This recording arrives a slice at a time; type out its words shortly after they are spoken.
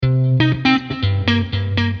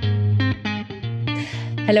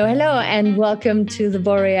Hello, hello, and welcome to the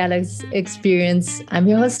Borealis Experience. I'm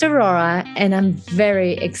your host, Aurora, and I'm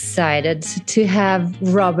very excited to have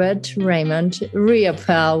Robert Raymond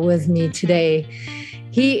Riopel with me today.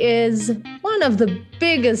 He is one of the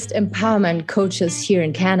biggest empowerment coaches here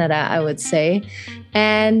in Canada, I would say.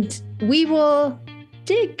 And we will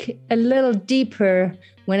dig a little deeper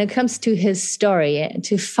when it comes to his story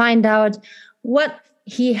to find out what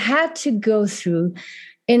he had to go through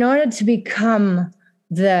in order to become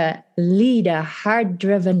the leader,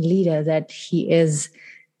 heart-driven leader that he is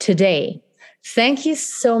today. Thank you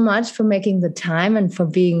so much for making the time and for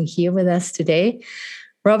being here with us today.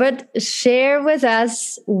 Robert, share with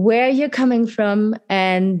us where you're coming from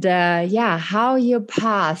and how your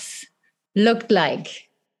path looked like.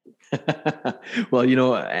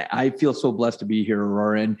 Well, I feel so blessed to be here,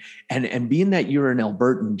 Aurora, and being that you're an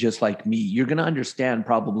Albertan just like me, you're going to understand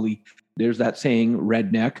probably. There's that saying,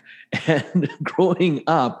 redneck. And growing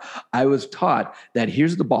up, I was taught that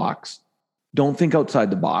here's the box. Don't think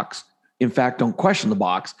outside the box. In fact, don't question the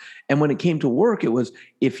box. And when it came to work, it was,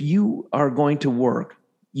 if you are going to work,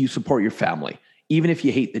 you support your family, even if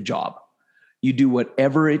you hate the job. You do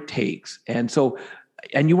whatever it takes. And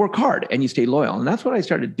you work hard and you stay loyal. And that's what I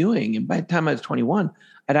started doing. And by the time I was 21,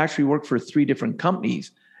 I'd actually worked for 3 different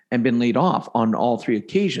companies and been laid off on all 3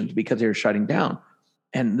 occasions because they were shutting down.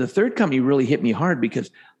 And the 3rd company really hit me hard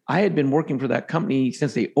because I had been working for that company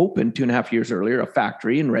since they opened 2.5 years earlier, a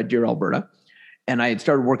factory in Red Deer, Alberta. And I had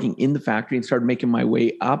started working in the factory and started making my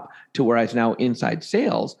way up to where I was now inside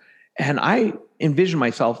sales. And I envisioned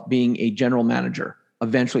myself being a general manager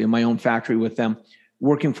eventually in my own factory with them,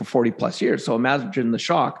 working for 40 plus years. So imagine the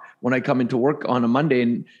shock when I come into work on a Monday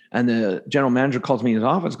and the general manager calls me in his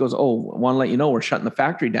office, goes, "Oh, I want to let you know we're shutting the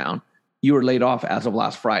factory down. You were laid off as of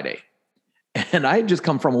last Friday." And I had just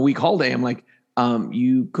come from a week holiday. I'm like,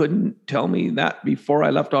 you couldn't tell me that before I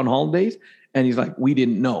left on holidays? And he's like, "We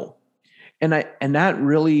didn't know." And that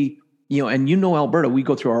really, Alberta, we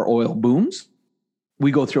go through our oil booms.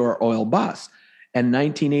 We go through our oil busts. And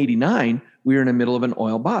 1989, we were in the middle of an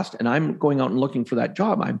oil bust. And I'm going out and looking for that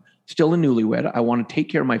job. I'm still a newlywed. I want to take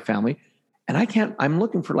care of my family. And I'm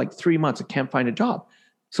looking for like 3 months. I can't find a job.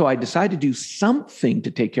 So I decided to do something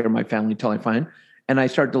to take care of my family until I find. And I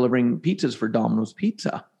start delivering pizzas for Domino's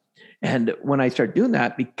Pizza. And when I start doing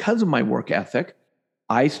that, because of my work ethic,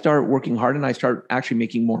 I start working hard and I start actually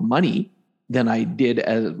making more money than I did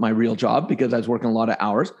as my real job because I was working a lot of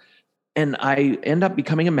hours. And I end up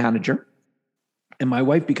becoming a manager and my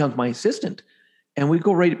wife becomes my assistant. And we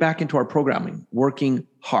go right back into our programming, working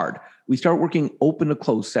hard. We start working open to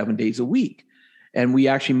close 7 days a week. And we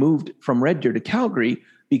actually moved from Red Deer to Calgary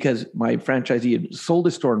because my franchisee had sold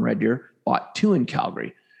a store in Red Deer, bought 2 in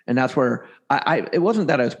Calgary. And that's where it wasn't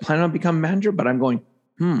that I was planning on becoming a manager, but I'm going,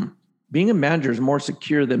 being a manager is more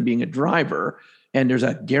secure than being a driver. And there's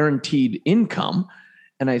a guaranteed income.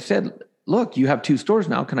 And I said, "Look, you have 2 stores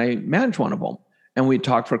now. Can I manage one of them?" And we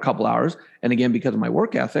talked for a couple hours. And again, because of my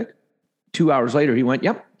work ethic, 2 hours later, he went,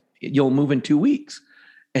 "Yep, you'll move in 2 weeks."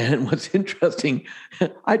 And what's interesting,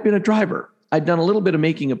 I'd been a driver. I'd done a little bit of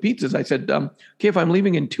making of pizzas. I said, "Okay, if I'm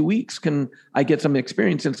leaving in 2 weeks, can I get some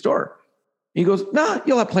experience in store?" He goes, "Nah,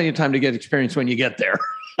 you'll have plenty of time to get experience when you get there."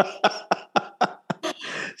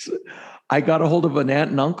 So I got a hold of an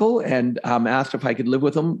aunt and uncle and asked if I could live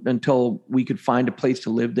with them until we could find a place to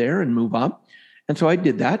live there and move up. And so I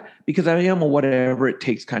did that because I am a whatever it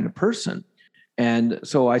takes kind of person. And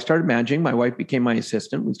so I started managing. My wife became my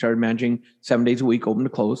assistant. We started managing 7 days a week, open to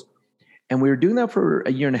close. And we were doing that for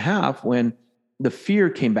a year and a half when the fear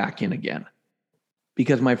came back in again.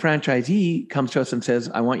 Because my franchisee comes to us and says,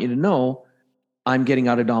 "I want you to know I'm getting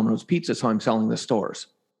out of Domino's Pizza, so I'm selling the stores."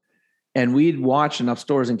 And we'd watched enough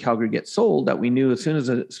stores in Calgary get sold that we knew as soon as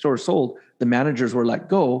a store sold, the managers were let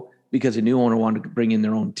go because the new owner wanted to bring in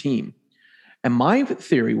their own team. And my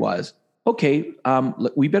theory was, okay,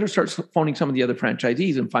 we better start phoning some of the other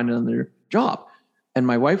franchisees and find another job. And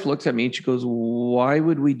my wife looks at me and she goes, "Why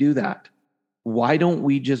would we do that? Why don't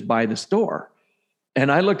we just buy the store?"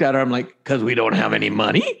 And I looked at her, I'm like, "Because we don't have any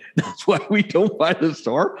money. That's why we don't buy the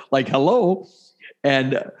store." Like, hello.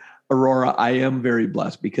 And Aurora, I am very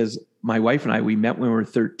blessed because my wife and I, we met when we were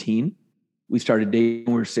 13. We started dating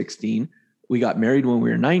when we were 16. We got married when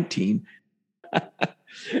we were 19.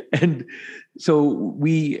 And so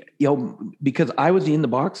we, because I was the in the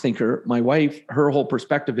box thinker, my wife, her whole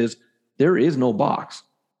perspective is there is no box.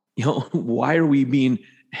 Why are we being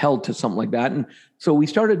held to something like that? And so we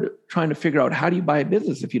started trying to figure out, how do you buy a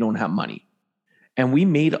business if you don't have money? And we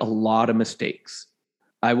made a lot of mistakes.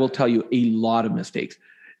 I will tell you, a lot of mistakes.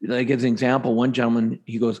 Like as an example, one gentleman,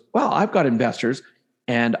 he goes, "Well, I've got investors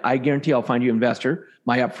and I guarantee I'll find you an investor.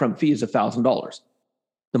 My upfront fee is $1,000.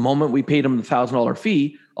 The moment we paid him the $1,000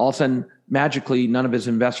 fee, all of a sudden, magically, none of his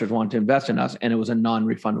investors wanted to invest in us, and it was a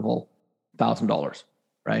non-refundable $1,000,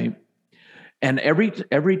 right? And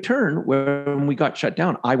every turn when we got shut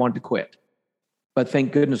down, I wanted to quit. But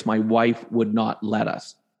thank goodness my wife would not let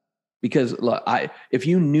us. Because look, if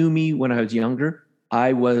you knew me when I was younger,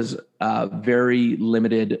 I was a very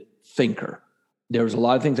limited thinker. There was a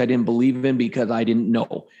lot of things I didn't believe in because I didn't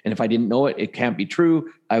know. And if I didn't know it, it can't be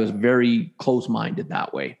true. I was very close-minded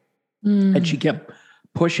that way. And she kept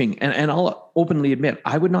pushing. And I'll openly admit,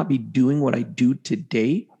 I would not be doing what I do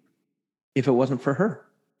today if it wasn't for her.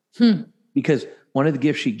 Because one of the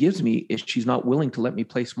gifts she gives me is she's not willing to let me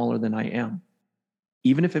play smaller than I am,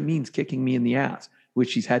 even if it means kicking me in the ass, which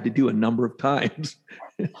she's had to do a number of times.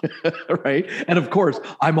 Right? And of course,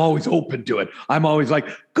 I'm always open to it. I'm always like,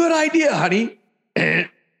 good idea, honey.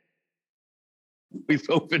 Always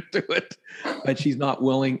open to it. But she's not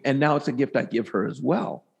willing. And now it's a gift I give her as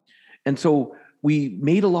well. And so we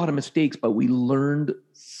made a lot of mistakes, but we learned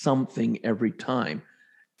something every time.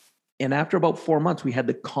 And after about 4 months, we had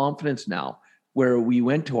the confidence now where we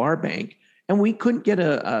went to our bank and we couldn't get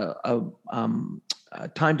a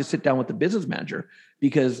time to sit down with the business manager,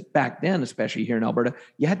 because back then, especially here in Alberta,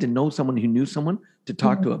 you had to know someone who knew someone to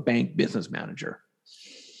talk to a bank business manager.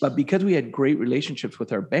 But because we had great relationships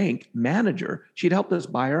with our bank manager, she'd helped us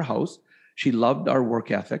buy our house. She loved our work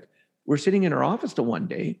ethic. We're sitting in her office till one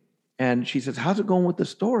day and she says, how's it going with the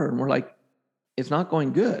store? And we're like, it's not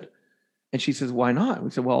going good. And she says, why not? We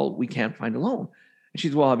said, well, we can't find a loan. And she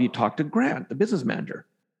says, well, have you talked to Grant, the business manager?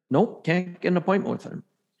 Nope, can't get an appointment with him.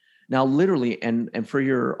 Now, literally, and for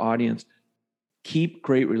your audience, keep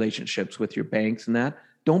great relationships with your banks and that.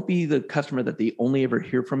 Don't be the customer that they only ever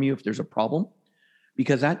hear from you if there's a problem.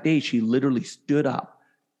 Because that day she literally stood up,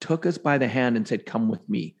 took us by the hand and said, come with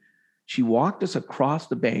me. She walked us across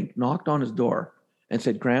the bank, knocked on his door and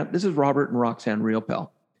said, Grant, this is Robert and Roxanne Riopel,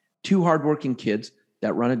 two hardworking kids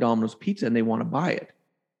that run a Domino's Pizza and they want to buy it.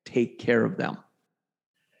 Take care of them.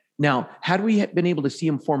 Now, had we been able to see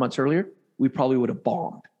him 4 months earlier, we probably would have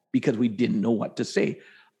bombed because we didn't know what to say.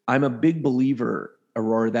 I'm a big believer,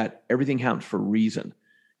 Aurora, that everything happens for a reason.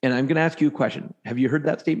 And I'm going to ask you a question. Have you heard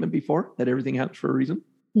that statement before, that everything happens for a reason?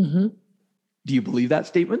 Mm-hmm. Do you believe that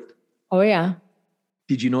statement? Oh, yeah.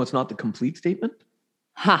 Did you know it's not the complete statement?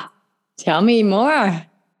 Ha! Tell me more.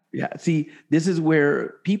 Yeah. See, this is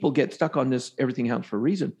where people get stuck on this, everything happens for a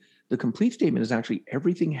reason. The complete statement is actually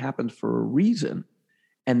everything happens for a reason.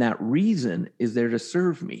 And that reason is there to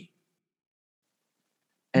serve me.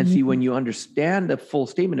 And see, when you understand the full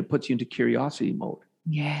statement, it puts you into curiosity mode.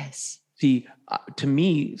 Yes. See, to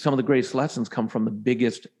me, some of the greatest lessons come from the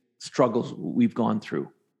biggest struggles we've gone through.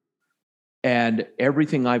 And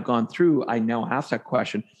everything I've gone through, I now ask that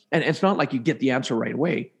question. And it's not like you get the answer right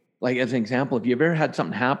away. Like, as an example, if you've ever had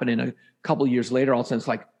something happen and a couple of years later, all of a sudden it's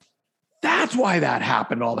like, that's why that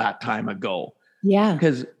happened all that time ago. Yeah.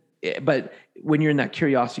 But when you're in that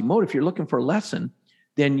curiosity mode, if you're looking for a lesson,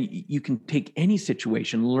 then you can take any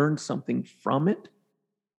situation, learn something from it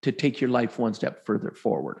to take your life one step further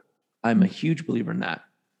forward. I'm a huge believer in that.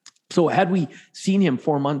 So had we seen him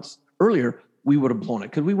 4 months earlier, we would have blown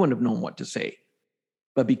it because we wouldn't have known what to say.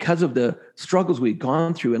 But because of the struggles we'd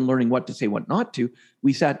gone through and learning what to say, what not to,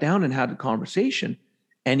 we sat down and had a conversation,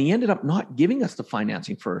 and he ended up not giving us the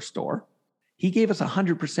financing for our store. He gave us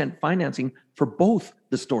 100% financing for both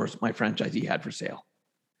the stores my franchisee had for sale.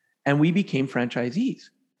 And we became franchisees.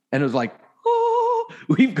 And it was like, oh,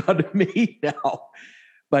 we've got it made now.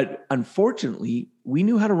 But unfortunately, we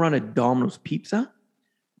knew how to run a Domino's Pizza,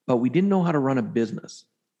 but we didn't know how to run a business.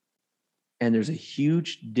 And there's a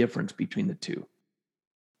huge difference between the two.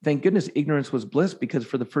 Thank goodness ignorance was bliss, because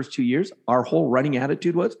for the first 2 years, our whole running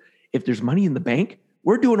attitude was, if there's money in the bank,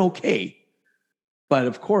 we're doing okay. But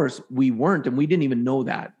of course, we weren't, and we didn't even know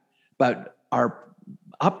that. But our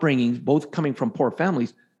upbringings, both coming from poor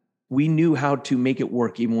families, we knew how to make it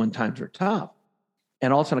work even when times were tough.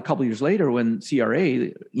 And all of a sudden, a couple of years later, when CRA,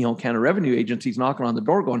 Canada Revenue Agency's knocking on the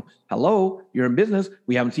door going, hello, you're in business.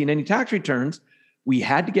 We haven't seen any tax returns. We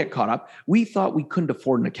had to get caught up. We thought we couldn't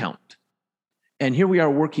afford an accountant. And here we are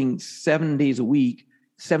working 7 days a week,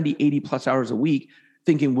 70, 80 plus hours a week,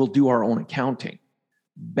 thinking we'll do our own accounting.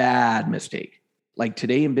 Bad mistake. Like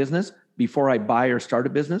today in business, before I buy or start a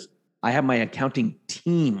business, I have my accounting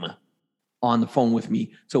team on the phone with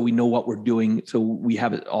me so we know what we're doing, so we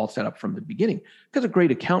have it all set up from the beginning. Because a great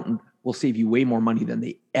accountant will save you way more money than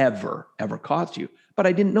they ever cost you. But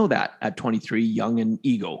I didn't know that at 23, young and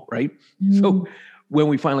ego, right? So when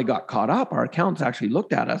we finally got caught up, our accountants actually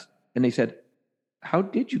looked at us and they said, how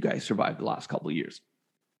did you guys survive the last couple of years?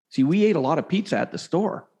 See, we ate a lot of pizza at the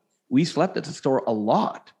store. We slept at the store a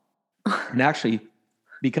lot. And actually,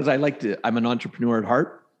 because I'm an entrepreneur at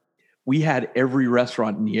heart, we had every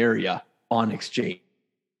restaurant in the area on exchange.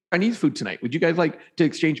 Chinese food tonight. Would you guys like to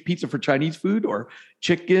exchange pizza for Chinese food or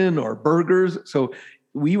chicken or burgers? So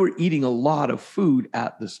we were eating a lot of food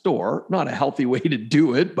at the store, not a healthy way to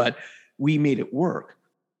do it, but we made it work.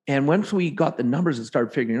 And once we got the numbers and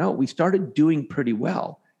started figuring it out, we started doing pretty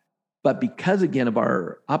well. But because, again, of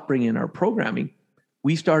our upbringing and our programming,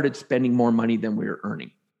 we started spending more money than we were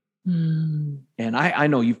earning. And I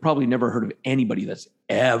know you've probably never heard of anybody that's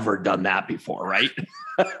ever done that before, right?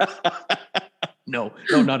 No,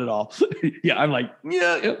 not at all. Yeah, I'm like,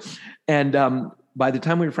 yeah. And by the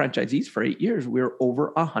time we were franchisees for 8 years, we were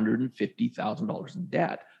over $150,000 in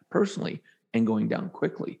debt personally and going down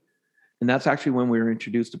quickly. And that's actually when we were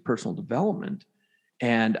introduced to personal development.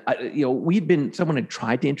 And someone had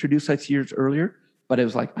tried to introduce us years earlier, but it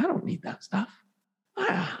was like, I don't need that stuff.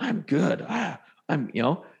 I'm good.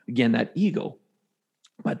 Again, that ego.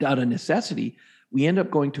 But out of necessity, we ended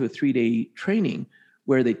up going to a 3-day training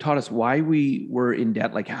where they taught us why we were in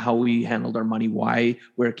debt, like how we handled our money,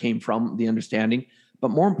 where it came from, the understanding. But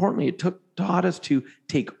more importantly, it taught us to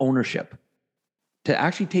take ownership. To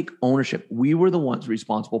actually take ownership. We were the ones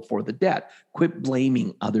responsible for the debt. Quit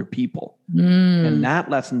blaming other people. And that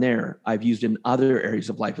lesson there, I've used in other areas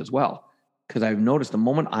of life as well. Because I've noticed the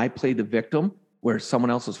moment I play the victim where it's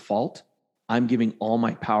someone else's fault, I'm giving all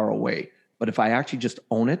my power away. But if I actually just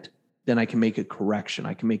own it, then I can make a correction.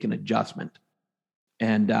 I can make an adjustment.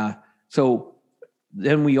 And so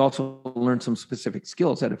then we also learned some specific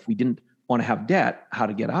skills that if we didn't want to have debt, how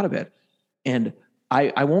to get out of it. And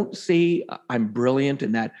I won't say I'm brilliant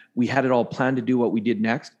in that we had it all planned to do what we did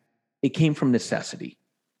next. It came from necessity.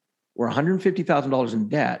 We're $150,000 in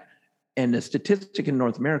debt. And the statistic in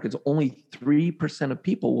North America is only 3% of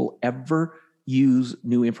people will ever use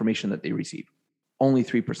new information that they receive. Only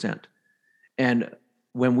 3%. And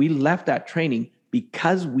when we left that training,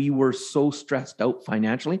 because we were so stressed out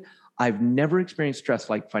financially, I've never experienced stress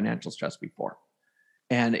like financial stress before.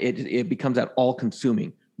 And it becomes that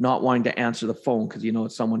all-consuming, not wanting to answer the phone because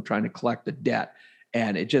it's someone trying to collect the debt.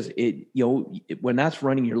 And when that's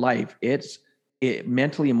running your life, it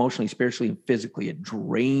mentally, emotionally, spiritually, and physically, it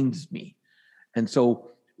drains me. And so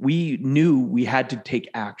we knew we had to take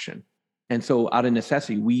action. And so out of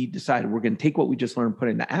necessity, we decided we're going to take what we just learned, put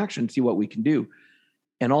it into action, see what we can do.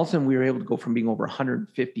 And all of a sudden, we were able to go from being over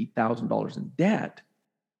 $150,000 in debt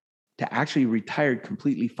to actually retired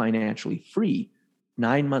completely financially free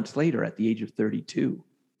 9 months later at the age of 32.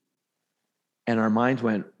 And our minds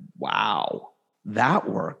went, wow, that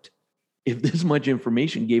worked. If this much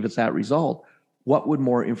information gave us that result, what would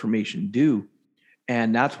more information do?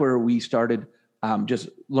 And that's where we started just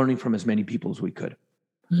learning from as many people as we could.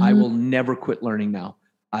 I will never quit learning now.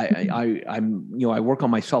 I work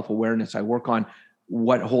on my self-awareness. I work on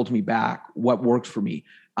what holds me back, what works for me.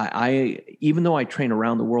 Even though I train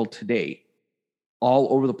around the world today,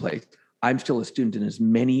 all over the place, I'm still a student in as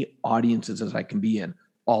many audiences as I can be in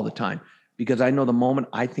all the time. Because I know the moment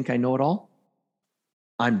I think I know it all,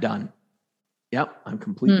 I'm done. Yep, I'm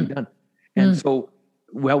completely done. And so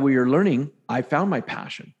while we were learning, I found my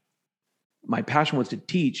passion. My passion was to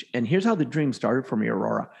teach. And here's how the dream started for me,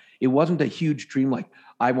 Aurora. It wasn't a huge dream like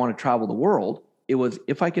I want to travel the world. It was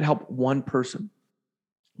if I could help one person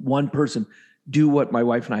do what my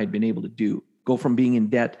wife and I had been able to do, go from being in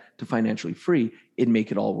debt to financially free, it'd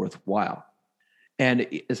make it all worthwhile. And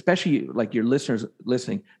especially like your listeners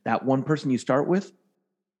listening, that one person you start with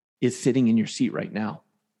is sitting in your seat right now.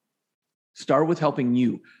 Start with helping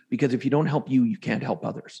you, because if you don't help you, you can't help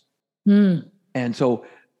others. And so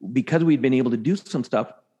because we'd been able to do some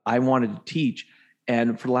stuff, I wanted to teach.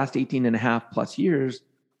 And for the last 18 and a half plus years,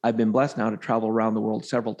 I've been blessed now to travel around the world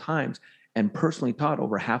several times and personally taught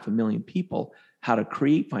over 500,000 people how to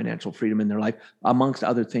create financial freedom in their life, amongst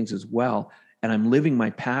other things as well. And I'm living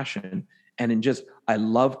my passion. And I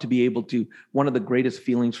love to be able to, one of the greatest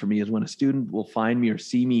feelings for me is when a student will find me or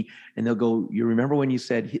see me and they'll go, you remember when you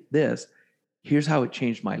said this, here's how it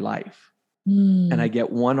changed my life. And I get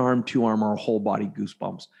one arm, two arm, or whole body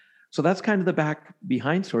goosebumps. So that's kind of the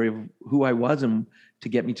behind story of who I was and to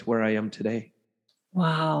get me to where I am today.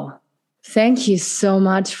 Wow. Thank you so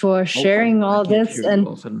much for sharing all this.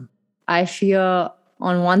 And I feel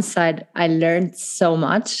on one side, I learned so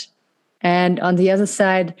much. And on the other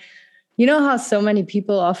side, you know how so many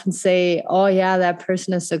people often say, oh yeah, that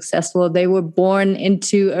person is successful. They were born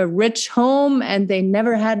into a rich home and they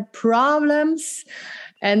never had problems.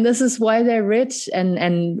 And this is why they're rich.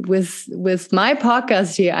 And with my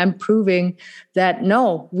podcast here, I'm proving that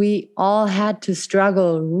no, we all had to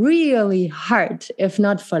struggle really hard, if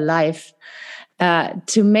not for life,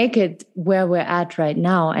 to make it where we're at right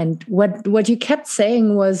now. And what you kept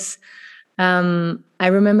saying was, I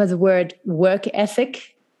remember the word work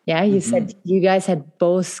ethic. Yeah, you said you guys had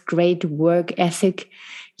both great work ethic.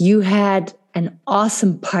 You had an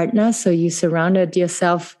awesome partner, so you surrounded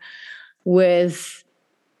yourself with,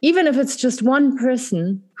 even if it's just one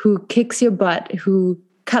person who kicks your butt, who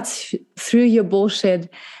cuts through your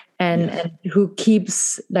bullshit, and who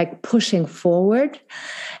keeps like pushing forward.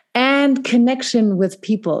 And connection with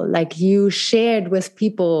people, like you shared with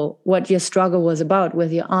people what your struggle was about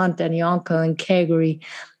with your aunt and your uncle in Calgary,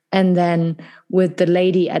 and then with the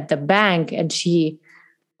lady at the bank, and she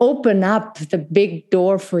opened up the big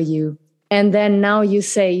door for you. And then now you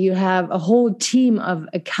say you have a whole team of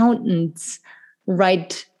accountants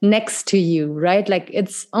right next to you, right? Like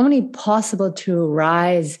it's only possible to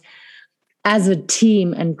rise as a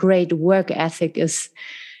team, and great work ethic is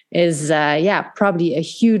probably a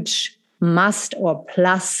huge must or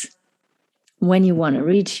plus when you want to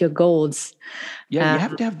reach your goals. Yeah, you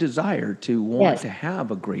have to have desire to want to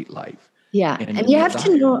have a great life. Yeah, and you have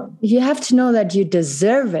to know that you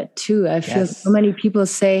deserve it too. I feel so many people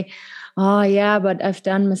say, "Oh yeah, but I've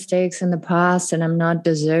done mistakes in the past and I'm not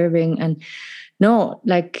deserving." And no,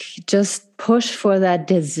 like just push for that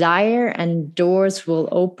desire, and doors will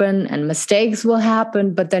open, and mistakes will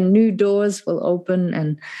happen, but then new doors will open.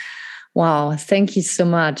 And wow, thank you so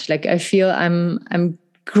much. Like I feel I'm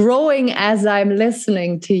growing as I'm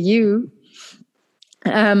listening to you.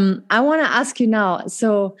 I want to ask you now.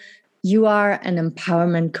 So you are an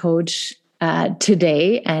empowerment coach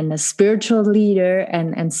today, and a spiritual leader,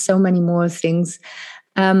 and so many more things.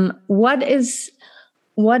 What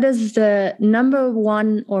is the number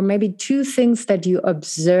one or maybe two things that you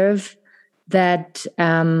observe that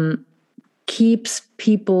keeps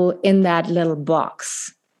people in that little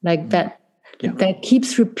box, like that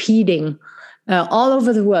keeps repeating all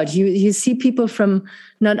over the world? You see people from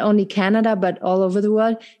not only Canada but all over the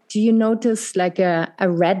world. Do you notice like a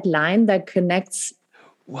red line that connects?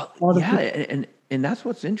 Well, and that's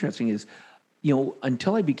what's interesting is,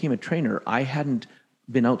 until I became a trainer, I hadn't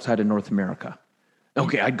been outside of North America.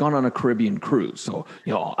 Okay, I'd gone on a Caribbean cruise, so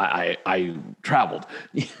I traveled.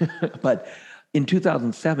 But in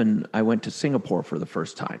 2007, I went to Singapore for the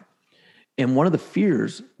first time, and one of the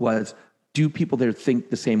fears was, do people there think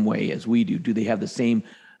the same way as we do? Do they have the same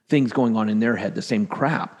things going on in their head, the same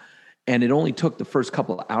crap? And it only took the first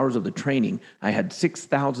couple of hours of the training. I had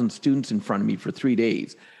 6,000 students in front of me for 3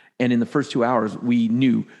 days. And in the first 2 hours, we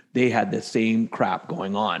knew they had the same crap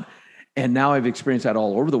going on. And now I've experienced that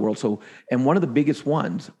all over the world. So, and one of the biggest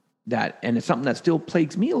ones and it's something that still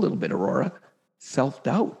plagues me a little bit, Aurora,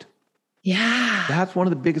 self-doubt. Yeah. That's one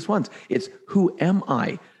of the biggest ones. It's, who am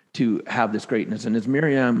I to have this greatness? And as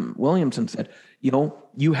Miriam Williamson said,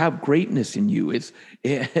 you have greatness in you. It's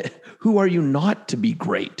who are you not to be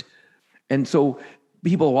great? And so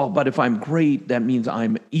people, well, but if I'm great, that means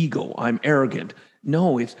I'm arrogant.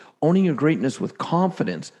 No, it's owning your greatness with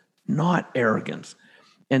confidence, not arrogance.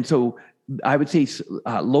 And so I would say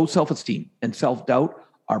low self-esteem and self-doubt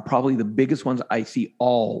are probably the biggest ones I see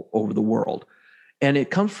all over the world. And it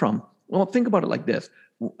comes from, well, think about it like this.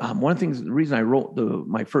 One of the things, the reason I wrote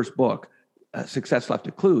my first book, Success Left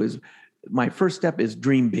a Clue, is my first step is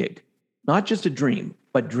dream big. Not just a dream,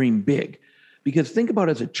 but dream big. Because think about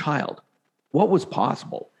it, as a child, what was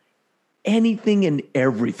possible? Anything and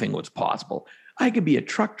everything was possible. I could be a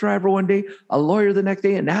truck driver one day, a lawyer the next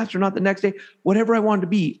day, an astronaut the next day. Whatever I wanted to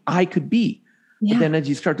be, I could be. Yeah. But then as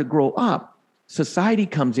you start to grow up, society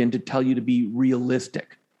comes in to tell you to be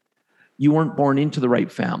realistic. You weren't born into the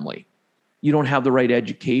right family. You don't have the right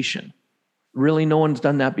education. Really, no one's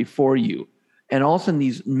done that before you. And all of a sudden,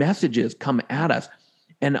 these messages come at us.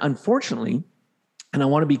 And unfortunately, and I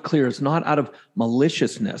want to be clear, it's not out of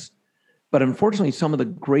maliciousness, but unfortunately, some of the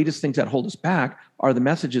greatest things that hold us back are the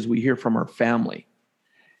messages we hear from our family.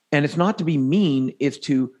 And it's not to be mean, it's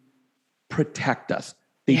to protect us.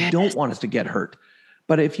 They don't want us to get hurt.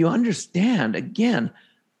 But if you understand, again,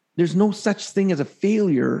 there's no such thing as a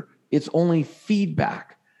failure. It's only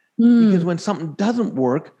feedback. Because when something doesn't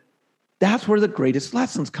work, that's where the greatest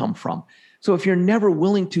lessons come from. So if you're never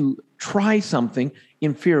willing to try something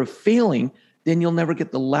in fear of failing, then you'll never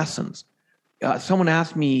get the lessons. Someone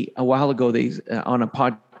asked me a while ago, on a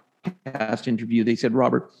podcast interview, they said,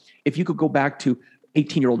 Robert, if you could go back to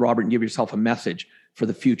 18-year-old Robert and give yourself a message for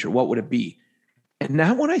the future, what would it be? And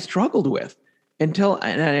that one I struggled with and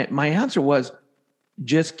my answer was,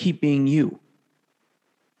 just keep being you.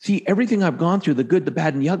 See, everything I've gone through, the good, the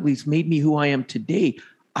bad, and the uglies, made me who I am today.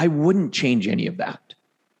 I wouldn't change any of that.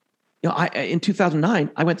 In 2009,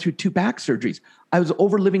 I went through 2 back surgeries. I was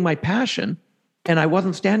overliving my passion, and I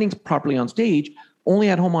wasn't standing properly on stage, only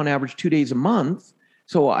at home on average 2 days a month.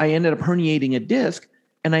 So I ended up herniating a disc,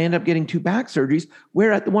 and I ended up getting 2 back surgeries,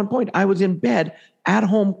 where at the one point I was in bed at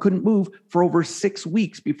home, couldn't move for over 6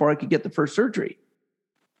 weeks before I could get the first surgery.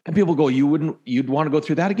 And people go, you'd want to go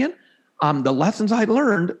through that again? The lessons I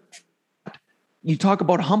learned, you talk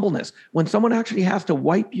about humbleness. When someone actually has to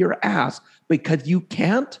wipe your ass because you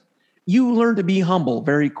can't, you learn to be humble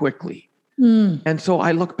very quickly. And so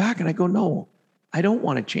I look back and I go, no, I don't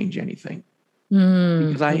want to change anything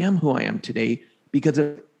because I am who I am today because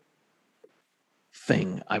of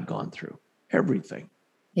thing I've gone through, everything.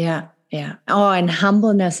 Yeah. Yeah. Oh, and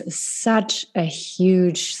humbleness is such a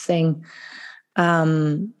huge thing.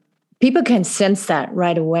 People can sense that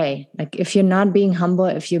right away. Like if you're not being humble,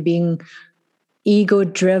 if you're being ego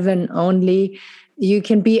driven only, you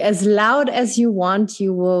can be as loud as you want.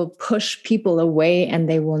 You will push people away and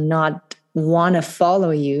they will not want to follow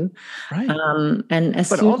you. Right.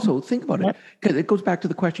 But also think about it, because it goes back to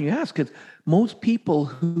the question you asked, because most people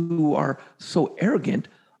who are so arrogant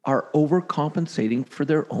are overcompensating for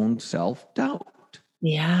their own self-doubt.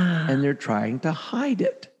 Yeah. And they're trying to hide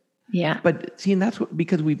it. Yeah. But see, and that's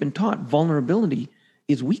because we've been taught vulnerability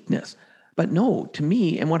is weakness. But no, to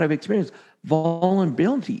me, and what I've experienced,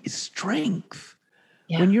 vulnerability is strength.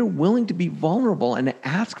 Yeah. When you're willing to be vulnerable and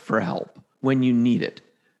ask for help when you need it,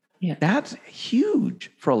 that's huge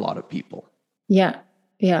for a lot of people. Yeah.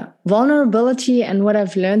 Yeah. Vulnerability, and what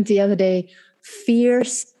I've learned the other day,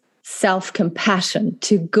 fierce self-compassion,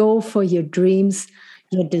 to go for your dreams,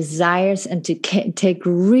 your desires, and to take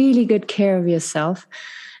really good care of yourself,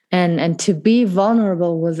 and to be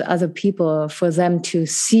vulnerable with other people, for them to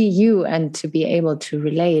see you and to be able to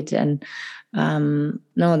relate. And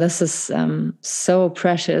no, this is so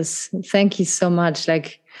precious. Thank you so much.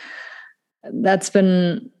 Like, that's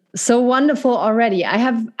been so wonderful already. I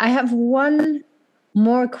have one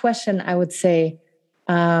more question, I would say.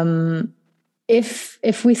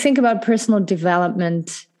 If we think about personal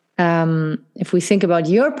development, if we think about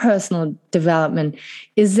your personal development,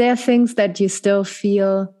 is there things that you still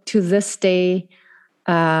feel to this day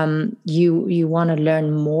you want to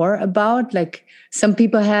learn more about? Like, some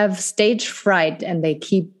people have stage fright and they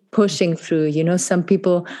keep pushing through. You know, some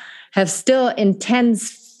people have still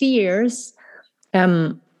intense fears,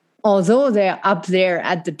 although they're up there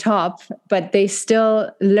at the top, but they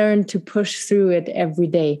still learn to push through it every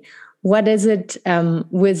day. What is it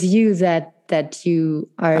with you that you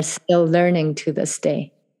are still learning to this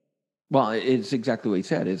day? Well, it's exactly what you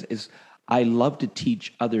said. Is I love to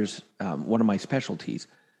teach others. One of my specialties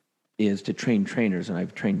is to train trainers, and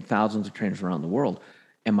I've trained thousands of trainers around the world.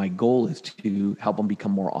 And my goal is to help them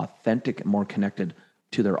become more authentic and more connected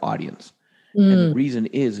to their audience. And the reason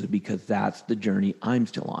is because that's the journey I'm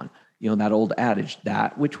still on. You know, that old adage,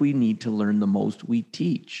 that which we need to learn the most, we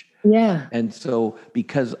teach. Yeah. And so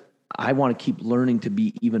because I want to keep learning to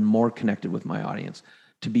be even more connected with my audience,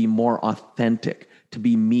 to be more authentic, to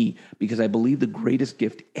be me, because I believe the greatest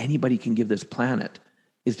gift anybody can give this planet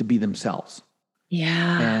is to be themselves.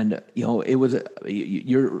 Yeah. And, you know, it was,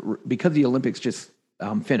 because the Olympics just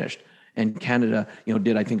finished, and Canada, you know,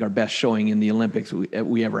 did, I think, our best showing in the Olympics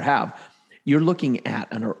we ever have. You're looking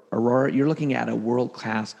at an Aurora, you're looking at a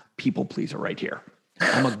world-class people pleaser right here.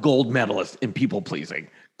 I'm a gold medalist in people pleasing,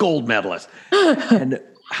 gold medalist. And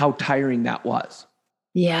how tiring that was.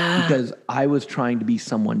 Yeah. Because I was trying to be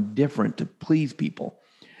someone different to please people.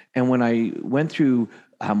 And when I went through,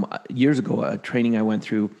 years ago, a training I went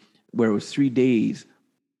through where it was 3 days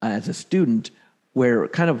as a student, where,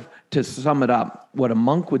 kind of to sum it up, what a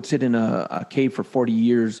monk would sit in a cave for 40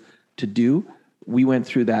 years to do, we went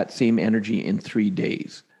through that same energy in 3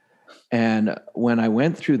 days. And when I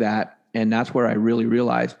went through that, and that's where I really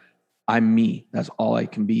realized I'm me. That's all I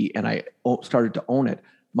can be. And I started to own it.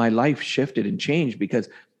 My life shifted and changed because,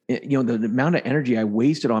 you know, the amount of energy I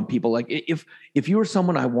wasted on people. Like, if you were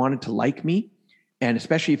someone I wanted to like me, and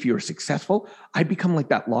especially if you were successful, I'd become like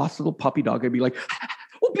that lost little puppy dog. I'd be like,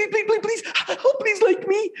 oh, please, please, please, please, oh, please like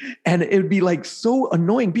me. And it would be like so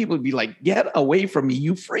annoying. People would be like, get away from me,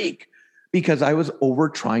 you freak. Because I was over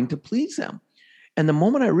trying to please them. And the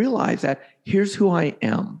moment I realized that, here's who I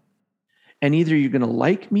am. And either you're going to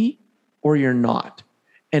like me or you're not.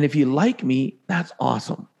 And if you like me, that's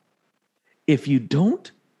awesome. If you don't,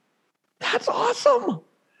 that's awesome.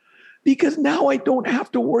 Because now I don't have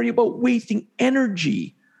to worry about wasting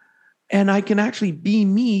energy. And I can actually be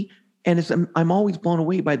me. And I'm always blown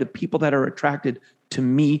away by the people that are attracted to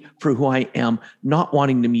me for who I am, not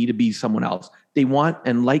wanting me to be someone else. They want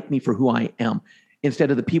and like me for who I am,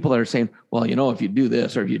 instead of the people that are saying, well, if you do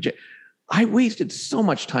this or if you, I wasted so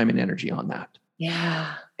much time and energy on that.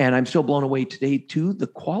 Yeah. And I'm still blown away today to the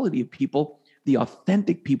quality of people, the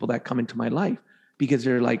authentic people that come into my life, because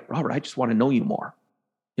they're like, Robert, I just want to know you more.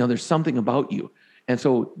 There's something about you. And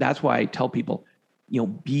so that's why I tell people,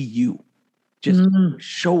 be you. Just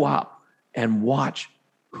show up and watch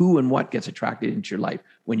who and what gets attracted into your life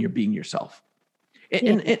when you're being yourself.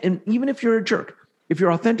 And even if you're a jerk, if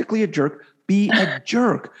you're authentically a jerk, be a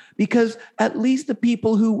jerk, because at least the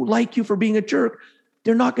people who like you for being a jerk,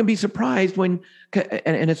 they're not going to be surprised when,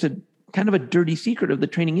 and it's a kind of a dirty secret of the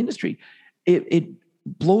training industry. It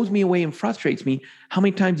blows me away and frustrates me how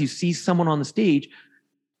many times you see someone on the stage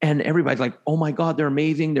and everybody's like, oh my God, they're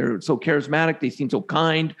amazing. They're so charismatic. They seem so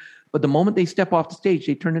kind. But the moment they step off the stage,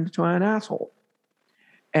 they turn into an asshole.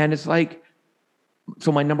 And it's like,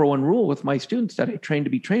 so my number one rule with my students that I train to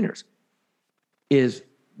be trainers is,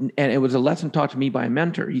 and it was a lesson taught to me by a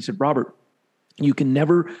mentor. He said, Robert, you can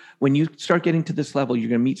never, when you start getting to this level, you're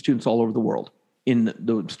going to meet students all over the world in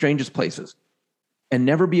the strangest places, and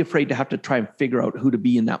never be afraid to have to try and figure out who to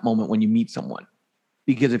be in that moment when you meet someone.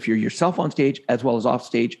 Because if you're yourself on stage as well as off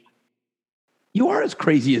stage, you are as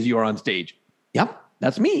crazy as you are on stage. Yep,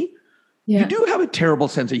 that's me. Yeah. You do have a terrible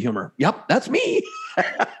sense of humor. Yep, that's me.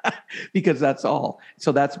 Because that's all.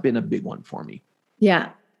 So that's been a big one for me. Yeah.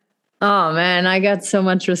 Oh man, I got so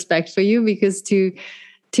much respect for you, because to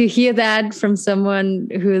hear that from someone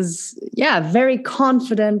who's very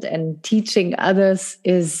confident and teaching others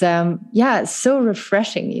is so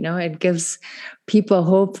refreshing. It gives people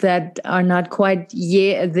hope that are not quite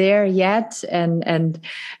there yet, and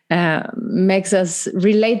makes us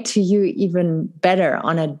relate to you even better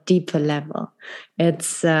on a deeper level.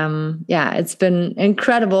 It's it's been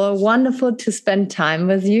incredible, wonderful to spend time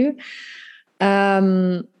with you.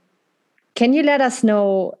 Can you let us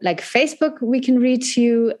know, like Facebook, we can reach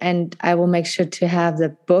you, and I will make sure to have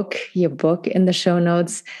your book in the show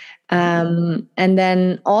notes. And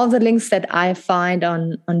then all the links that I find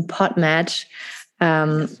on Podmatch.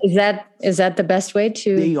 Is that the best way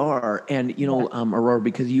to? They are. And, Aurora,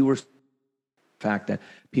 because you were the fact that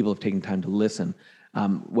people have taken time to listen.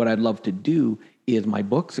 What I'd love to do is my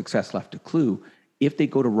book, Success Left a Clue. If they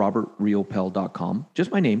go to robertriopel.com,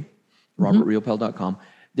 just my name, robertriopel.com,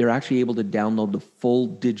 they're actually able to download the full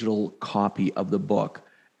digital copy of the book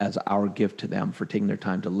as our gift to them for taking their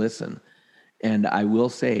time to listen. And I will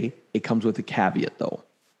say it comes with a caveat, though.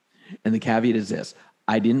 And the caveat is this: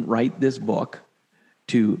 I didn't write this book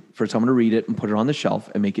for someone to read it and put it on the shelf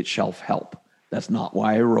and make it shelf help. That's not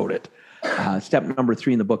why I wrote it. Step number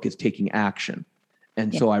 3 in the book is taking action.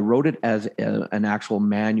 And so I wrote it as an actual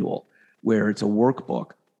manual where it's a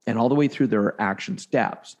workbook, and all the way through there are action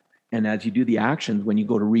steps. And as you do the actions, when you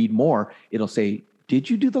go to read more, it'll say, did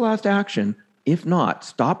you do the last action? If not,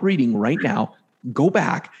 stop reading right now, go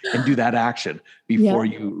back and do that action before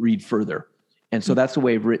you read further. And so that's the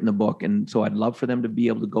way I've written the book. And so I'd love for them to be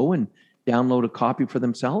able to go and download a copy for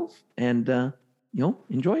themselves and,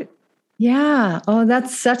 enjoy it. Yeah. Oh,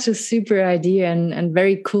 that's such a super idea and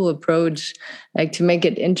very cool approach, like to make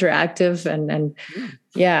it interactive and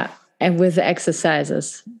with the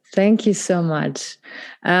exercises. Thank you so much.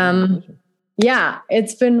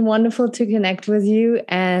 It's been wonderful to connect with you.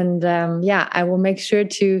 And I will make sure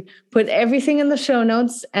to put everything in the show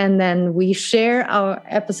notes, and then we share our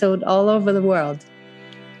episode all over the world.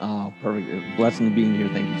 Oh, perfect. Blessing being here.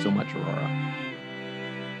 Thank you so much, Aurora.